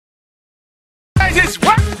guys, it's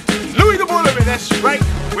what? Louis the Boilerman, that's right.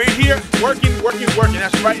 We're here working.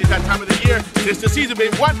 That's right, it's that time of the year. It's the season,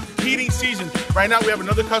 baby. What? Heating season. Right now we have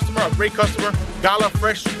another customer, a great customer, Gala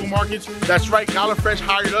Fresh Supermarkets. That's right, Gala Fresh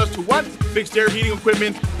hired us to what? Fix their heating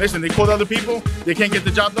equipment. Listen, they called other people, they can't get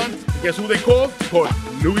the job done. Guess who they called? Called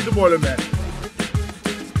Louis the Boilerman.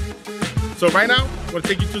 So right now, I'm gonna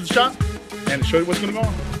take you to the shop and show you what's gonna go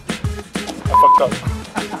on. I fucked up.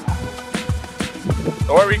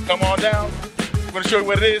 Don't worry, come on down. I'm gonna show you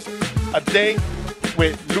what it is. A day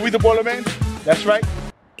with Louis the Boilerman. That's right,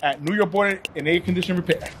 at New York Boiler and Air Conditioning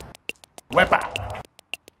Repair. Wepa.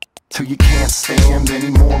 Till you can't stand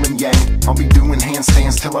anymore and yank. I'll be doing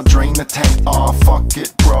handstands till I drain the tank. Aw, fuck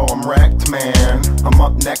it, bro, I'm wrecked, man. I'm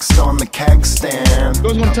up next on the keg stand. I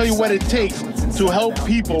was gonna tell you what it takes to help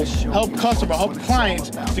people, help customers, help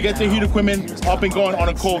clients to get their heat equipment up and going on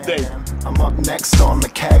a cold day. I'm up next on the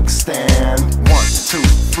keg stand. 1, 2,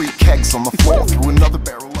 3 kegs on the floor through another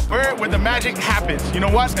barrel. Where the magic happens, you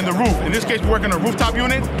know what? In the roof. In this case, we're working on a rooftop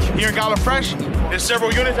unit here in Gala Fresh. There's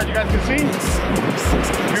several units that you guys can see.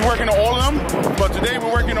 We're working on all of them, but today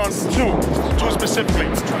we're working on two specifically.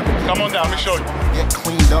 Come on down, let me show you. Get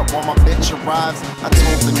cleaned up while my bitch arrives. I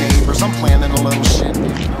told the neighbors I'm planning a little shit.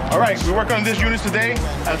 All right, we're working on this unit today,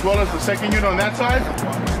 as well as the second unit on that side.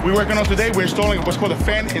 We're working on today, we're installing what's called a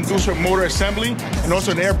fan inducer motor assembly and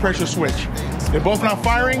also an air pressure switch. They're both not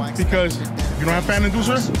firing because if you don't have fan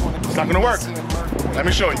inducer, it's not gonna work. Let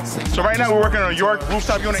me show you. So right now we're working on a York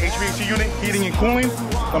rooftop unit, HVAC unit, heating and cooling.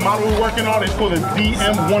 The model we're working on is called a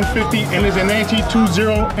DM150 and is an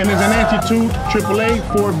ANTI-20 and is an ANTI-2 AAA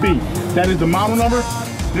 4B. That is the model number.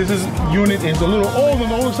 This unit is a little old on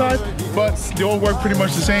the older side, but they all work pretty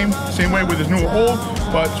much the same way with this new or old,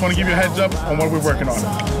 but just want to give you a heads up on what we're working on.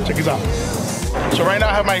 Check this out. So right now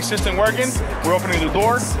I have my assistant working. We're opening the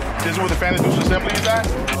door. This is where the fan inducer assembly is at.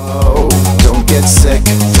 Oh, don't get sick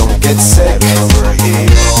over here.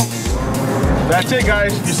 That's it,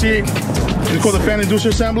 guys. You see it? It's called the fan inducer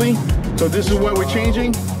assembly. So this is what we're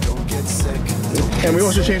changing. And we're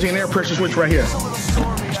also changing an air pressure switch right here.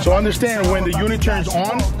 So understand, when the unit turns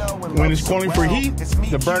on, when it's calling for heat,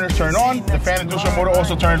 the burners turn on, the fan inducer motor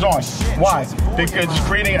also turns on. Why? Because it's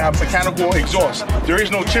creating a mechanical exhaust. There is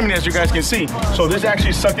no chimney, as you guys can see. So this is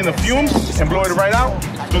actually sucking the fumes and blowing it right out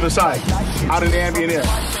to the side, out in the ambient air.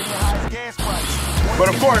 But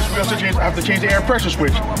of course, we also have to change the air pressure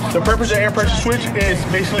switch. The purpose of the air pressure switch is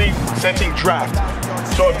basically sensing draft.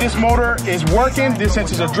 So if this motor is working, this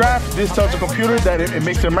senses a draft. This tells the computer that it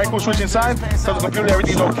makes a micro switch inside, tells the computer that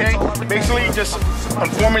everything's okay. Basically just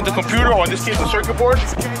informing the computer, or in this case the circuit board,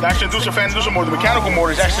 the actual inducer, fan inducer motor, the mechanical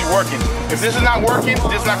motor is actually working. If this is not working,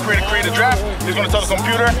 this is not create a draft, it's going to tell the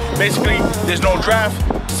computer, basically there's no draft,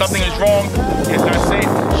 something is wrong, it's not safe,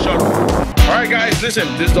 shut off. Alright guys, listen,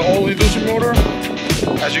 this is the old inducer motor.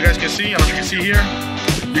 As you guys can see, I don't know if you can see here,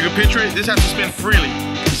 you can picture it, this has to spin freely.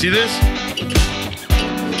 You see this?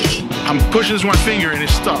 I'm pushing this one finger and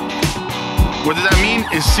it's stuck. What does that mean?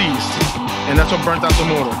 It's seized. And that's what burnt out the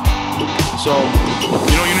motor. So,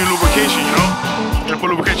 you know, you need lubrication, you know? You gotta put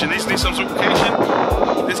lubrication. These need some lubrication.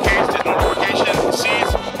 In this case, there's no lubrication. It's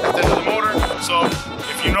seized. That's the end of the motor. So,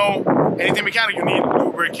 if you know anything mechanical, you need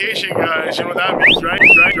lubrication, guys. You know what that means, right?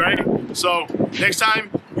 So, next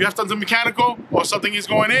time you have something mechanical or something is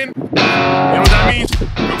going in, you know what that means?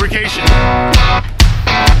 Lubrication.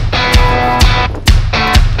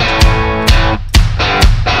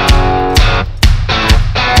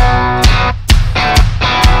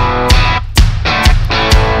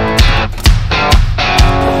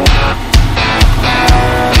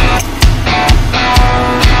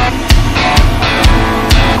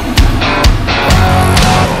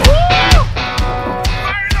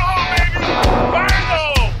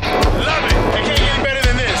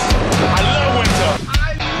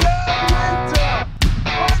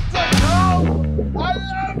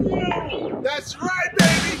 That's right, baby!